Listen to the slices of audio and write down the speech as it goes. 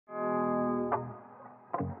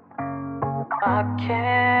I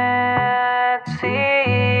can't see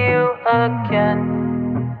you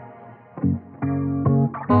again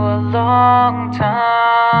for a long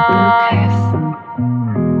time.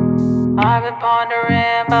 I've been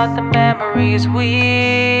pondering about the memories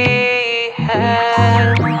we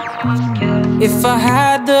had. If I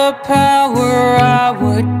had the power, I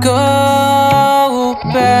would go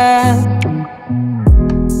back.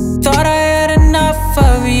 Thought I had enough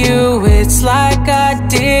of you, it's like I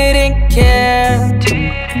didn't care.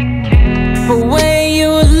 But when you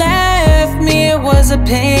left me, it was a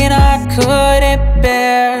pain I couldn't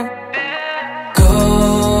bear.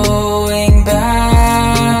 Going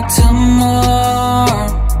back to mourn,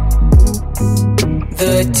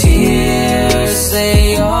 the tears,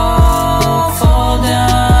 they all fall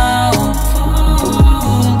down.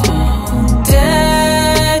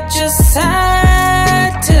 Dead just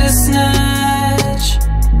had to snatch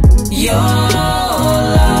your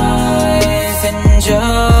life in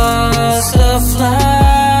just a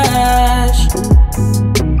flash.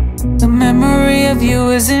 The memory of you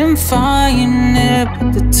is infinite,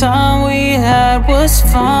 but the time we had was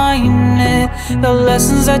finite. The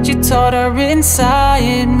lessons that you taught are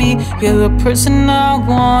inside me. You're the person I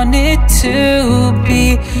wanted to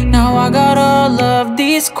be. Now I got all of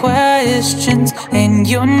these questions, and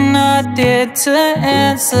you're not there to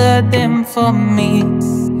answer them for me.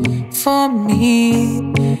 For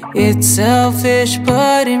me, it's selfish,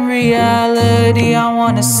 but in reality I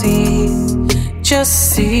wanna see,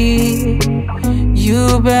 just see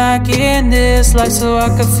you back in this life, so I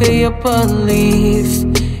can feel your belief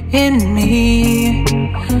in me,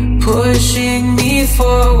 pushing me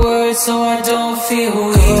forward so I don't feel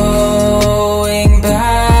weak. Going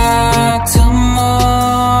back to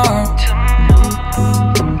mourn,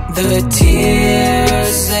 the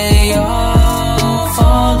tears, they all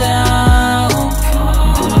fall down.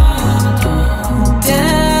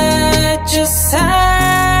 Dead just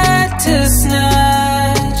had to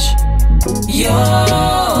snatch your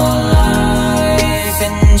life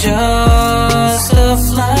and just